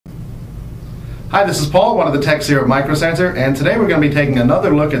Hi, this is Paul, one of the techs here at Microsensor, and today we're going to be taking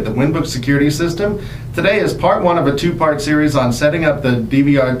another look at the WinBook Security System. Today is part one of a two-part series on setting up the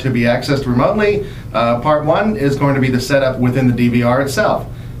DVR to be accessed remotely. Part one is going to be the setup within the DVR itself.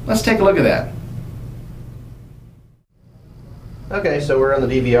 Let's take a look at that. Okay, so we're on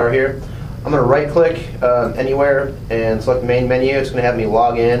the DVR here. I'm going to right-click anywhere and select the main menu. It's going to have me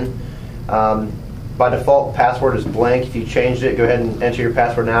log in. By default, password is blank. If you changed it, go ahead and enter your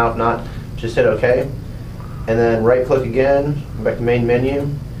password now. If not, just hit OK. And then right-click again, go back to main menu.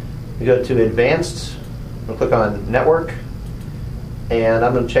 We go to Advanced. I'm going to click on Network. And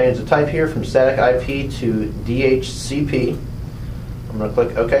I'm going to change the type here from static IP to DHCP. I'm going to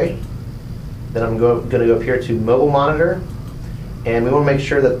click OK. Then I'm going to go up here to Mobile Monitor. And we want to make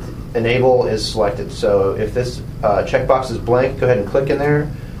sure that Enable is selected. So if this checkbox is blank, go ahead and click in there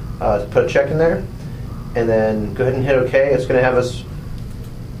to put a check in there. And then go ahead and hit OK. It's going to have us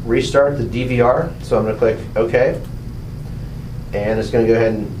restart the DVR. So I'm going to click OK. And it's going to go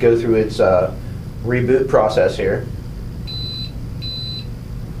ahead and go through its reboot process here.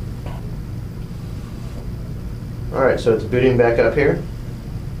 Alright, so it's booting back up here.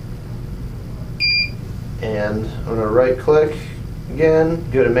 And I'm going to right click again,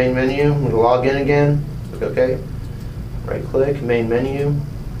 go to main menu, I'm going to log in again, click OK. Right click, main menu,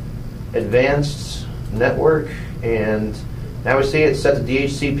 Advanced, Network, and now we see it's set to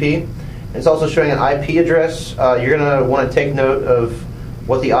DHCP. It's also showing an IP address. You're going to want to take note of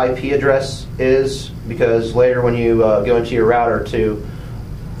what the IP address is, because later when you go into your router to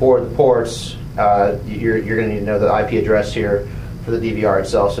forward the ports, you're going to need to know the IP address here for the DVR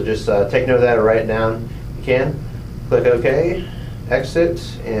itself. So just take note of that or write it down if you can. Click OK, exit,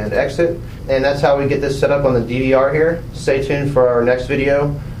 and exit. And that's how we get this set up on the DVR here. Stay tuned for our next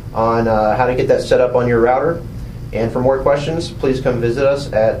video on how to get that set up on your router. And for more questions, please come visit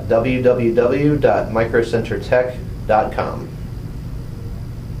us at www.microsensortech.com.